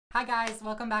Hi guys,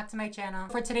 welcome back to my channel.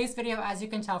 For today's video, as you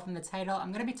can tell from the title,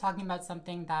 I'm gonna be talking about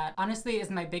something that honestly is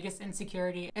my biggest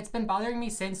insecurity. It's been bothering me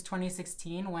since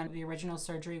 2016 when the original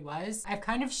surgery was. I've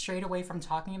kind of strayed away from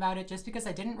talking about it just because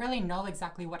I didn't really know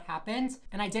exactly what happened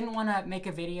and I didn't want to make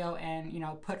a video and,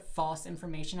 put false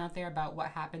information out there about what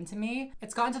happened to me.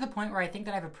 It's gotten to the point where I think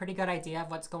that I have a pretty good idea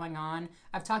of what's going on.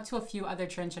 I've talked to a few other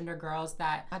transgender girls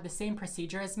that had the same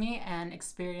procedure as me and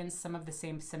experienced some of the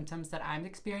same symptoms that I'm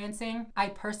experiencing. I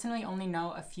personally only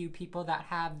know a few people that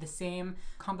have the same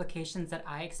complications that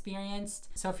I experienced.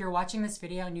 So if you're watching this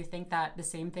video and you think that the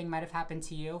same thing might have happened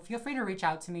to you, feel free to reach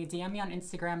out to me, DM me on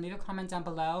Instagram, leave a comment down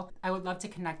below. I would love to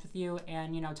connect with you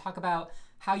and, talk about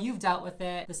how you've dealt with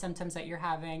it, the symptoms that you're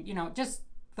having, just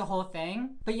the whole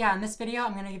thing. But yeah, in this video,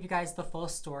 I'm gonna give you guys the full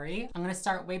story. I'm gonna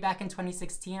start way back in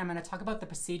 2016. I'm gonna talk about the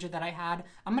procedure that I had.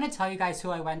 I'm gonna tell you guys who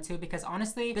I went to because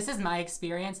honestly, this is my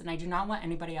experience and I do not want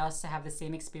anybody else to have the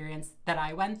same experience that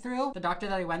I went through. The doctor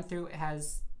that I went through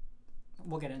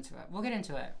we'll get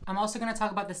into it. I'm also gonna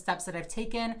talk about the steps that I've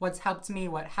taken, what's helped me,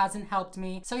 what hasn't helped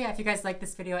me. So yeah, if you guys like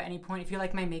this video at any point, if you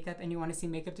like my makeup and you wanna see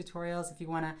makeup tutorials, if you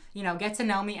wanna, get to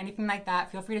know me, anything like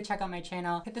that, feel free to check out my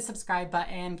channel, hit the subscribe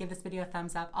button, give this video a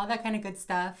thumbs up, all that kind of good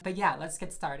stuff. But yeah, let's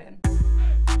get started.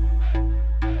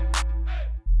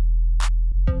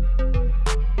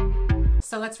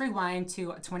 So let's rewind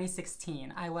to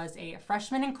 2016. I was a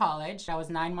freshman in college. I was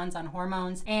 9 months on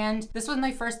hormones, and this was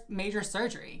my first major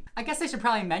surgery. I guess I should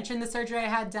probably mention the surgery I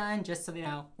had done just so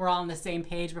we're all on the same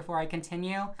page before I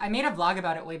continue. I made a vlog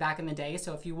about it way back in the day,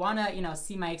 so if you wanna,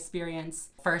 see my experience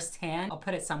firsthand, I'll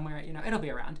put it somewhere, it'll be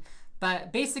around.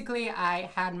 But basically, I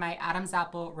had my Adam's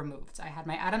apple removed. I had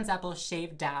my Adam's apple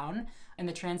shaved down. In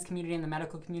the trans community, in the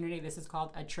medical community, this is called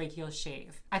a tracheal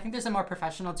shave. I think there's a more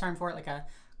professional term for it, like a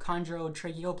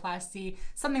chondrotracheoplasty,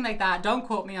 something like that. Don't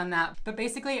quote me on that. But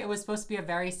basically, it was supposed to be a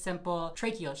very simple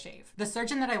tracheal shave. The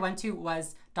surgeon that I went to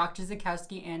was Dr.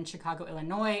 Zakowski in Chicago,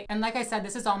 Illinois. And like I said,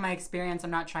 this is all my experience. I'm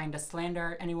not trying to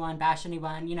slander anyone, bash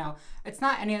anyone, it's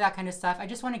not any of that kind of stuff. I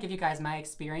just want to give you guys my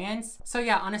experience. So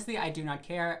yeah, honestly, I do not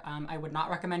care. I would not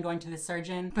recommend going to the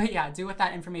surgeon, but yeah, do with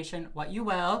that information what you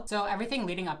will. So everything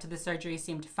leading up to the surgery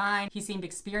seemed fine. He seemed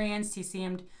experienced. He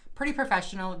seemed pretty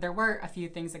professional. There were a few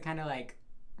things that kind of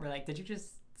were like, did you just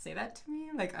say that to me?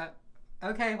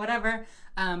 Okay, whatever.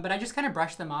 But I just kind of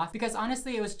brushed them off because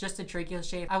honestly, it was just a tracheal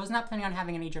shave. I was not planning on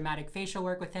having any dramatic facial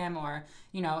work with him or,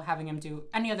 having him do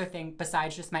any other thing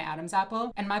besides just my Adam's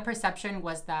apple. And my perception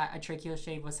was that a tracheal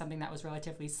shave was something that was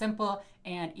relatively simple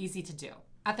and easy to do.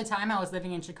 At the time, I was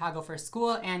living in Chicago for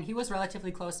school and he was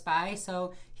relatively close by,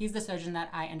 so he's the surgeon that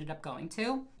I ended up going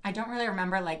to. I don't really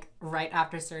remember right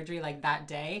after surgery, that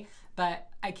day, but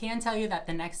I can tell you that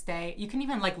the next day, you can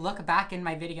even look back in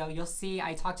my video, you'll see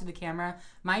I talked to the camera,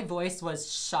 my voice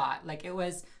was shot. It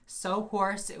was so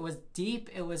hoarse, it was deep,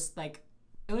 it was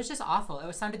just awful.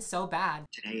 It sounded so bad.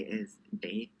 Today is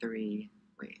day 3,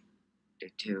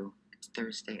 day 2. It's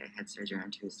Thursday, I had surgery on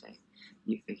Tuesday.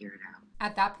 You figure it out.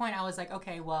 At that point, I was like,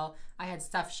 okay, well, I had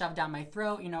stuff shoved down my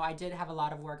throat. I did have a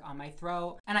lot of work on my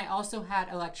throat. And I also had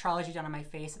electrolysis done on my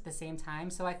face at the same time.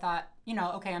 So I thought,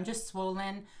 okay, I'm just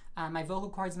swollen. My vocal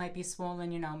cords might be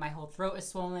swollen. My whole throat is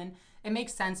swollen. It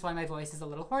makes sense why my voice is a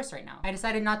little hoarse right now. I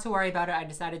decided not to worry about it. I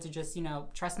decided to just,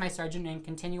 trust my surgeon and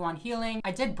continue on healing.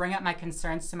 I did bring up my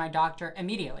concerns to my doctor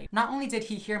immediately. Not only did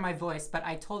he hear my voice, but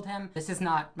I told him, this is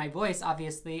not my voice,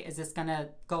 obviously. Is this gonna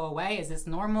go away? Is this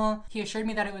normal? He assured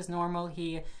me that it was normal.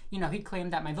 He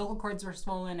claimed that my vocal cords were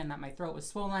swollen and that my throat was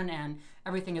swollen and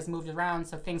everything is moved around,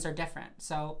 so things are different.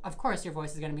 So of course your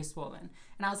voice is gonna be swollen.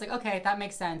 And I was like, okay, that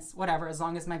makes sense, whatever, as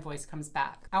long as my voice comes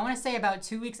back. I wanna say about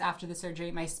 2 weeks after the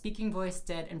surgery, my speaking voice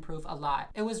did improve a lot.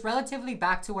 It was relatively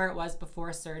back to where it was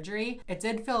before surgery. It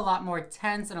did feel a lot more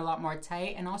tense and a lot more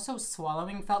tight, and also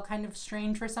swallowing felt kind of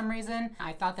strange for some reason.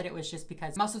 I thought that it was just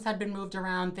because muscles had been moved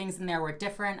around, things in there were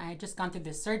different. I had just gone through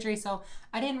this surgery, so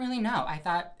I didn't really know. I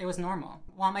thought it was normal.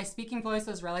 While my speaking voice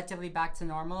was relatively back to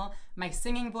normal, my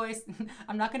singing voice,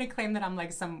 I'm not gonna claim that I'm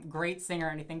some great singer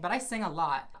or anything, but I sing a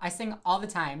lot. I sing all the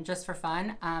time just for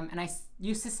fun, and I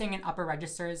used to sing in upper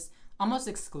registers almost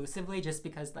exclusively just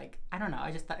because I don't know,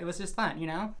 I just thought it was just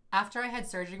fun, After I had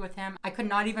surgery with him, I could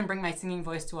not even bring my singing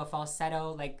voice to a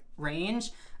falsetto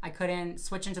range. I couldn't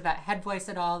switch into that head voice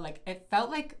at all. It felt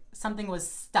like something was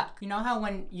stuck. You know how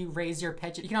when you raise your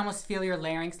pitch, you can almost feel your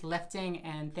larynx lifting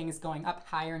and things going up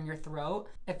higher in your throat?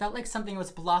 It felt like something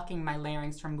was blocking my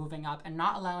larynx from moving up and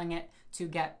not allowing it to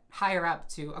get higher up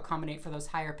to accommodate for those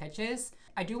higher pitches.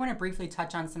 I do want to briefly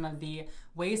touch on some of the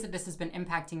ways that this has been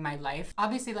impacting my life.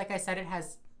 Obviously, like I said, it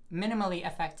has minimally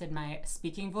affected my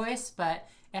speaking voice, but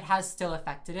it has still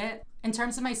affected it. In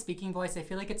terms of my speaking voice, I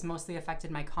feel like it's mostly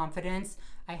affected my confidence.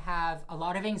 I have a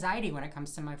lot of anxiety when it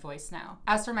comes to my voice now.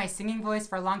 As for my singing voice,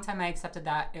 for a long time I accepted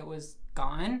that it was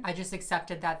gone. I just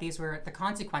accepted that these were the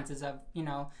consequences of,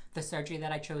 the surgery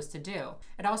that I chose to do.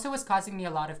 It also was causing me a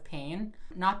lot of pain.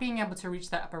 Not being able to reach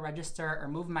the upper register or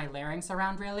move my larynx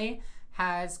around really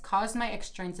has caused my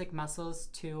extrinsic muscles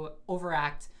to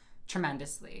overact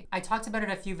tremendously. I talked about it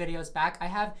a few videos back. I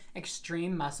have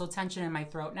extreme muscle tension in my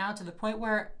throat now to the point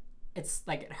where it's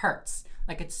like it hurts.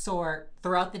 Like it's sore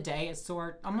throughout the day. It's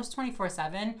sore almost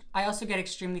 24/7. I also get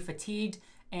extremely fatigued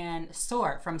and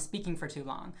sore from speaking for too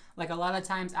long. Like a lot of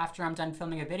times after I'm done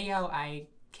filming a video, I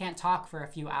can't talk for a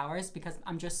few hours because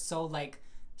I'm just so like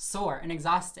sore and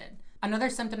exhausted. Another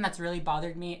symptom that's really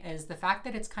bothered me is the fact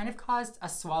that it's kind of caused a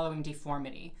swallowing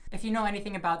deformity. If you know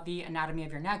anything about the anatomy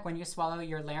of your neck, when you swallow,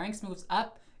 your larynx moves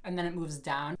up and then it moves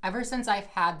down. Ever since I've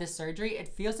had this surgery, it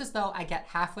feels as though I get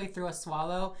halfway through a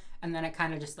swallow and then it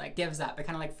kind of just like gives up. It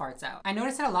kind of like farts out. I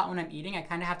notice it a lot when I'm eating. I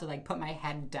kind of have to like put my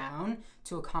head down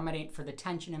to accommodate for the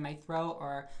tension in my throat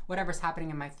or whatever's happening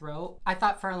in my throat. I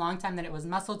thought for a long time that it was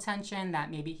muscle tension,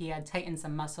 that maybe he had tightened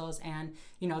some muscles and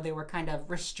they were kind of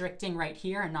restricting right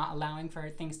here and not allowing for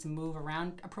things to move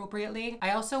around appropriately.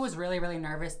 I also was really, really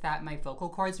nervous that my vocal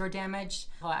cords were damaged.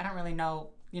 Well, I don't really know,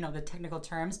 the technical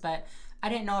terms, but I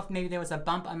didn't know if maybe there was a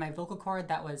bump on my vocal cord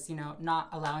that was, not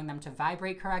allowing them to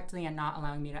vibrate correctly and not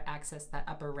allowing me to access that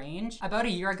upper range. About a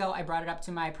year ago, I brought it up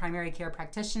to my primary care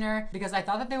practitioner because I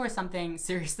thought that there was something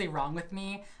seriously wrong with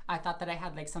me. I thought that I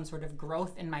had like some sort of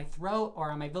growth in my throat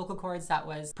or on my vocal cords that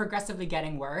was progressively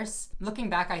getting worse. Looking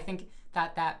back, I think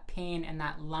that pain and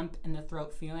that lump in the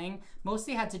throat feeling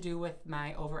mostly had to do with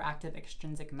my overactive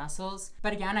extrinsic muscles.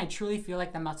 But again, I truly feel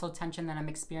like the muscle tension that I'm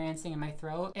experiencing in my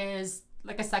throat is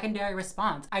like a secondary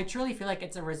response. I truly feel like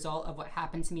it's a result of what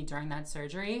happened to me during that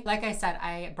surgery. Like I said,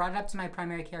 I brought it up to my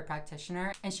primary care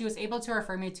practitioner and she was able to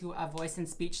refer me to a voice and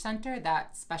speech center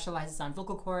that specializes on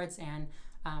vocal cords and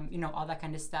all that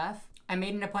kind of stuff. I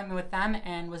made an appointment with them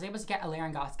and was able to get a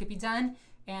laryngoscopy done,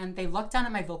 and they looked down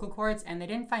at my vocal cords and they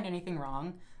didn't find anything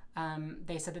wrong.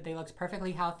 They said that they looked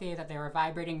perfectly healthy, that they were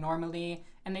vibrating normally,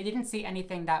 and they didn't see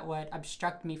anything that would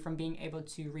obstruct me from being able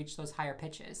to reach those higher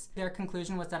pitches. Their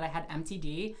conclusion was that I had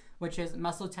MTD, which is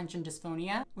muscle tension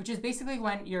dysphonia, which is basically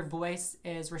when your voice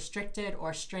is restricted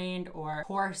or strained or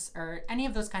hoarse or any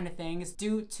of those kind of things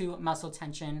due to muscle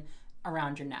tension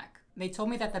around your neck. They told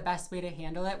me that the best way to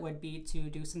handle it would be to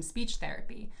do some speech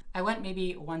therapy. I went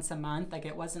maybe once a month, like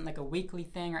it wasn't like a weekly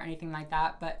thing or anything like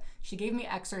that, but she gave me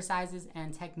exercises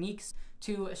and techniques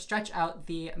to stretch out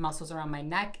the muscles around my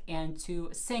neck and to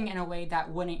sing in a way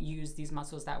that wouldn't use these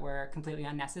muscles that were completely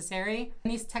unnecessary.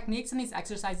 And these techniques and these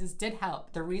exercises did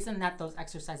help. The reason that those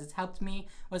exercises helped me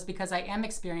was because I am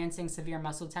experiencing severe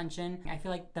muscle tension. I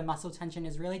feel like the muscle tension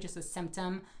is really just a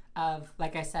symptom of,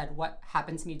 like I said, what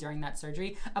happened to me during that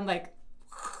surgery. I'm like,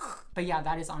 but yeah,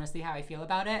 that is honestly how I feel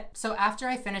about it. So after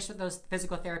I finished with those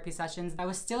physical therapy sessions, I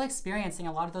was still experiencing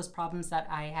a lot of those problems that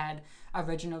I had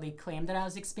originally claimed that I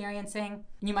was experiencing.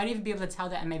 You might even be able to tell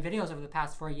that in my videos over the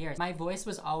past 4 years. My voice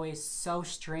was always so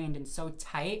strained and so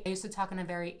tight. I used to talk in a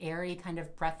very airy, kind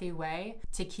of breathy way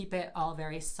to keep it all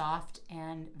very soft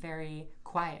and very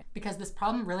quiet, because this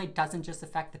problem really doesn't just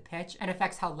affect the pitch. It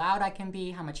affects how loud I can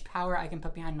be, how much power I can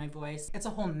put behind my voice. It's a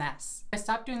whole mess. I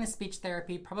stopped doing the speech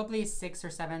therapy probably 6 or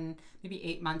 7, maybe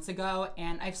 8 months ago,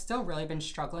 and I've still really been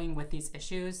struggling with these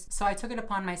issues. So I took it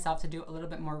upon myself to do a little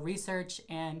bit more research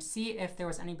and see if there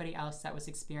was anybody else that was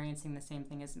experiencing the same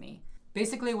thing as me.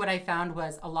 Basically what I found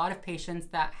was a lot of patients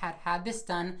that had had this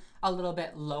done a little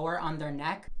bit lower on their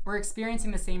neck were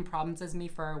experiencing the same problems as me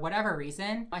for whatever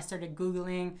reason. I started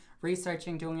Googling,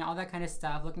 researching, doing all that kind of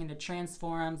stuff, looking into trans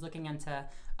forums, looking into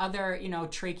other,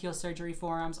 tracheal surgery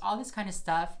forums, all this kind of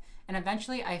stuff. And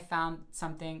eventually I found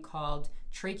something called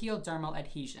tracheal dermal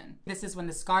adhesion. This is when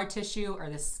the scar tissue or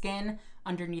the skin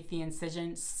underneath the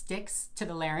incision sticks to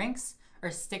the larynx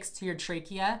or sticks to your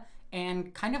trachea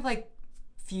and kind of like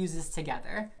fuses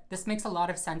together. This makes a lot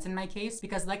of sense in my case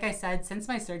because, like I said, since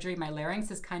my surgery, my larynx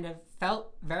has kind of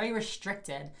felt very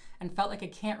restricted and felt like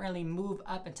it can't really move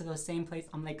up into those same place.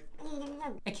 I'm like,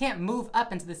 it can't move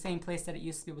up into the same place that it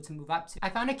used to be able to move up to. I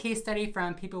found a case study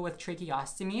from people with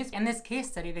tracheostomies. In this case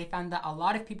study, they found that a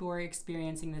lot of people were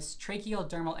experiencing this tracheal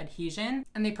dermal adhesion,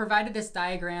 and they provided this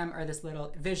diagram or this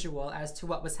little visual as to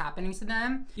what was happening to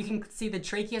them. You can see the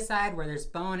trachea side where there's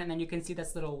bone, and then you can see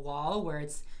this little wall where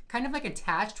it's kind of like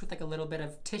attached with like a little bit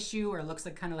of tissue tissue, or looks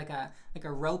like kind of like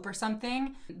a rope or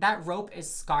something. That rope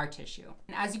is scar tissue.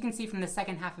 And as you can see from the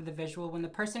second half of the visual, when the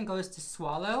person goes to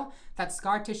swallow, that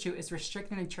scar tissue is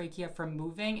restricting the trachea from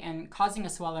moving and causing a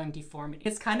swallowing deformity.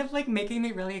 It's kind of like making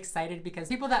me really excited because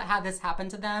people that had this happen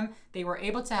to them, they were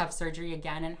able to have surgery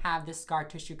again and have this scar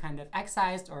tissue kind of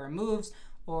excised or removed,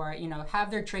 or, you know, have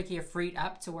their trachea freed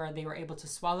up to where they were able to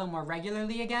swallow more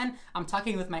regularly again. I'm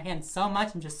talking with my hands so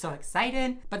much, I'm just so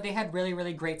excited. But they had really,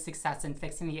 really great success in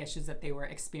fixing the issues that they were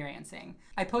experiencing.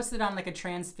 I posted on like a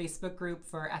trans Facebook group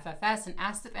for FFS and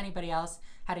asked if anybody else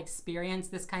had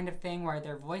experienced this kind of thing where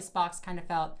their voice box kind of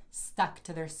felt stuck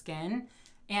to their skin.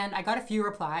 And I got a few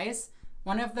replies.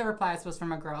 One of the replies was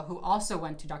from a girl who also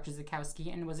went to Dr.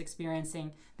 Zukowski and was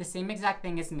experiencing the same exact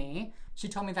thing as me. She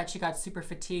told me that she got super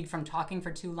fatigued from talking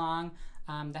for too long,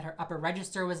 that her upper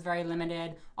register was very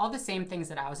limited, all the same things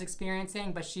that I was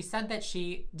experiencing, but she said that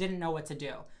she didn't know what to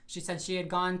do. She said she had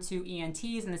gone to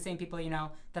ENTs and the same people, you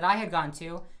know, that I had gone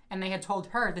to, and they had told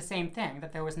her the same thing,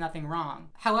 that there was nothing wrong.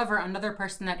 However, another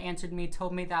person that answered me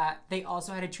told me that they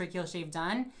also had a tracheal shave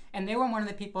done, and they were one of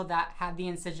the people that had the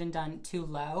incision done too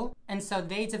low, and so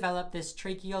they developed this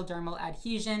tracheal dermal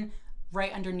adhesion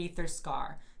right underneath their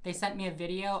scar. They sent me a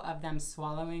video of them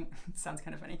swallowing. It sounds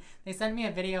kind of funny. They sent me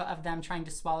a video of them trying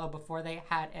to swallow before they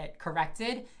had it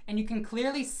corrected, and you can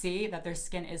clearly see that their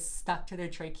skin is stuck to their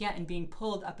trachea and being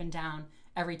pulled up and down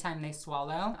every time they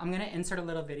swallow. I'm gonna insert a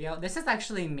little video. This is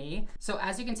actually me. So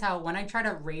as you can tell, when I try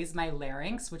to raise my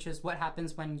larynx, which is what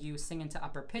happens when you sing into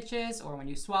upper pitches or when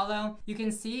you swallow, you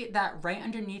can see that right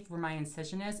underneath where my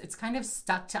incision is, it's kind of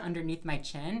stuck to underneath my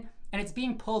chin, and it's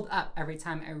being pulled up every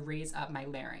time I raise up my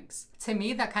larynx. To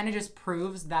me, that kind of just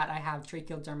proves that I have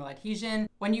tracheal dermal adhesion.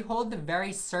 When you hold the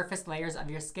very surface layers of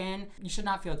your skin, you should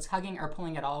not feel tugging or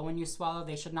pulling at all when you swallow.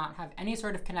 They should not have any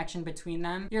sort of connection between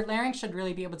them. Your larynx should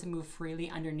really be able to move freely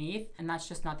underneath, and that's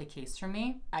just not the case for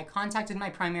me. I contacted my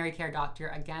primary care doctor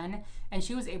again, and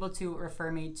she was able to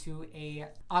refer me to a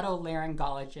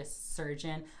otolaryngologist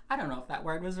surgeon. I don't know if that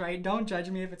word was right, don't judge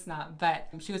me if it's not, but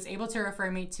she was able to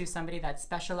refer me to somebody that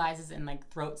specializes in like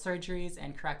throat surgeries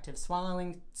and corrective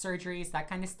swallowing surgeries, that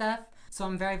kind of stuff. So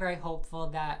I'm very, very hopeful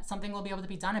that something will be able to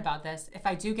be done about this. If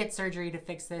I do get surgery to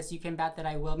fix this, you can bet that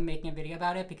I will be making a video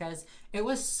about it, because it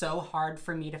was so hard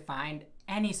for me to find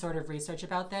any sort of research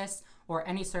about this or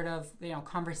any sort of, you know,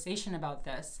 conversation about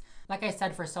this. Like I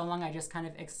said, for so long, I just kind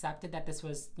of accepted that this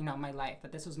was, you know, my life,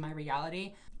 that this was my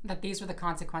reality, that these were the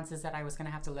consequences that I was gonna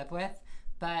have to live with.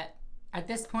 But at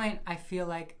this point, I feel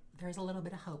like there's a little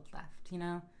bit of hope left, you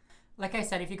know? Like I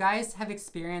said, if you guys have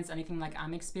experienced anything like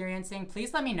I'm experiencing,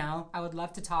 please let me know. I would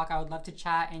love to talk. I would love to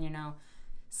chat and, you know,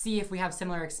 see if we have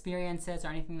similar experiences or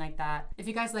anything like that. If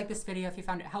you guys like this video, if you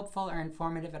found it helpful or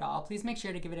informative at all, please make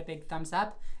sure to give it a big thumbs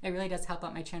up. It really does help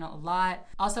out my channel a lot.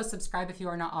 Also, subscribe if you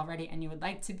are not already and you would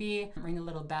like to be. Ring the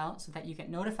little bell so that you get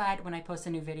notified when I post a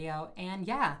new video. And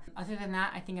yeah, other than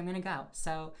that, I think I'm gonna go.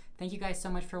 So thank you guys so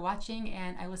much for watching,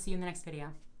 and I will see you in the next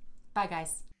video. Bye,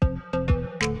 guys.